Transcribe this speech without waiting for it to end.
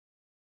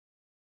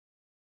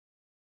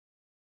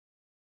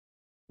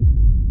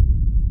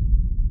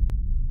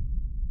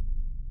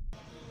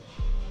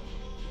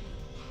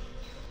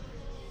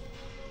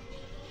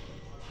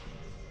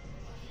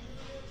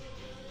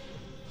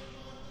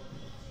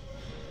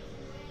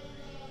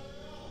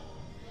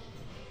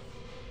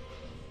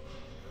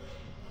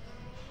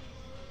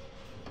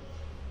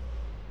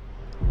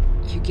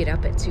You get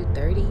up at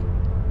 2:30.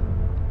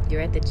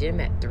 You're at the gym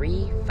at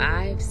 3,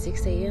 5,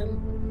 6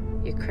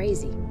 a.m. You're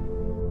crazy.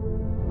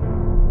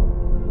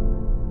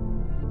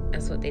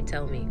 That's what they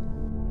tell me.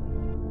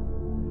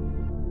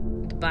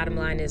 The bottom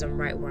line is I'm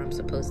right where I'm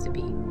supposed to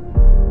be.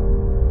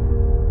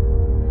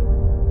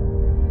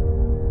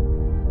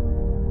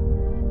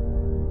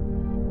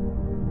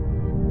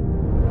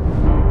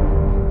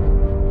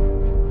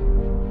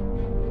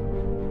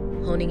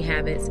 Honing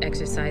habits,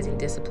 exercising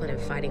discipline, and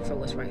fighting for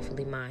what's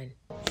rightfully mine.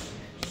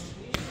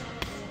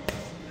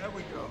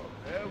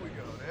 There we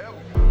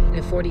go.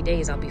 In 40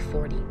 days, I'll be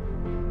 40.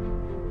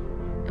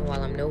 And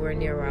while I'm nowhere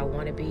near where I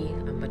want to be,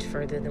 I'm much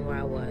further than where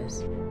I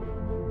was.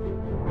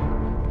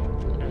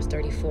 When I was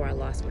 34, I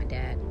lost my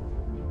dad.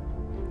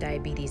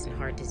 Diabetes and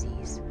heart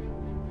disease.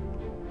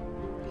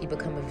 He'd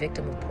become a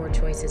victim of poor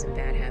choices and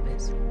bad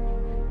habits.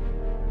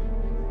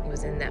 It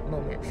was in that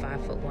moment,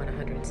 5'1",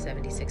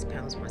 176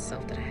 pounds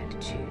myself, that I had to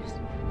choose.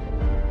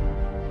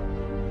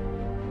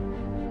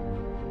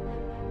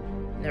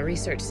 Now,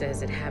 research says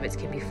that habits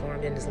can be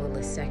formed in as little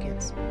as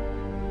seconds,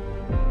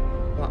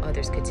 while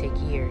others could take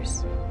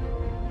years.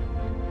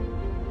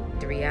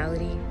 The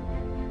reality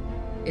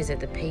is that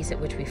the pace at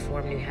which we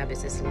form new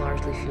habits is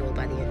largely fueled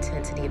by the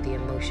intensity of the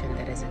emotion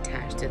that is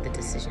attached to the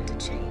decision to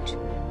change.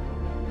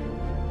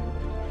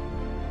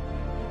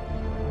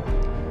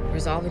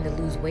 Resolving to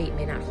lose weight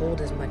may not hold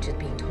as much as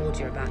being told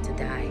you're about to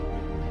die.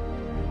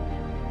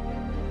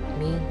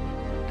 Me,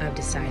 I've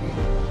decided.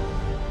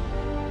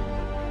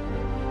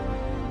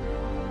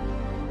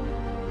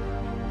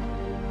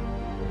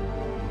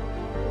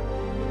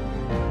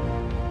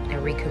 I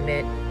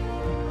recommit,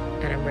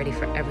 and I'm ready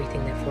for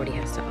everything that 40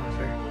 has to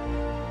offer.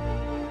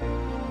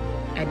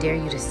 I dare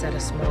you to set a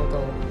small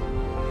goal.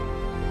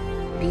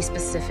 Be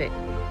specific.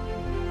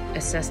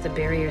 Assess the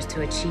barriers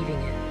to achieving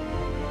it.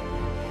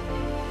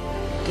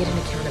 Get an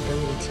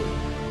accountability team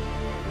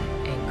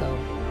and go.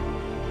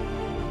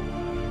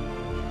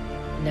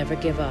 Never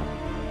give up.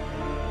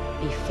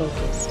 Be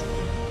focused.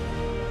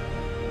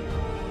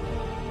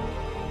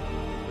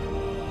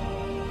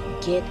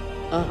 Get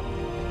up.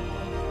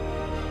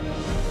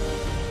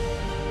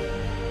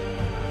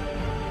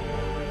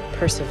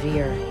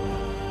 Persevere.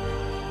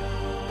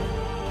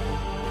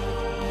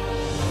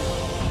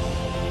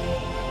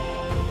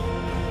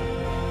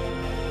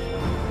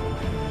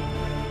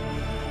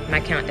 My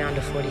countdown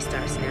to 40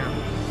 starts now.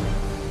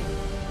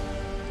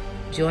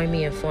 Join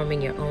me in forming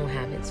your own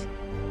habits,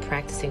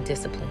 practicing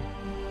discipline.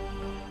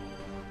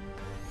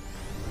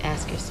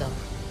 Ask yourself,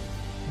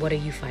 what are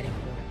you fighting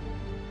for?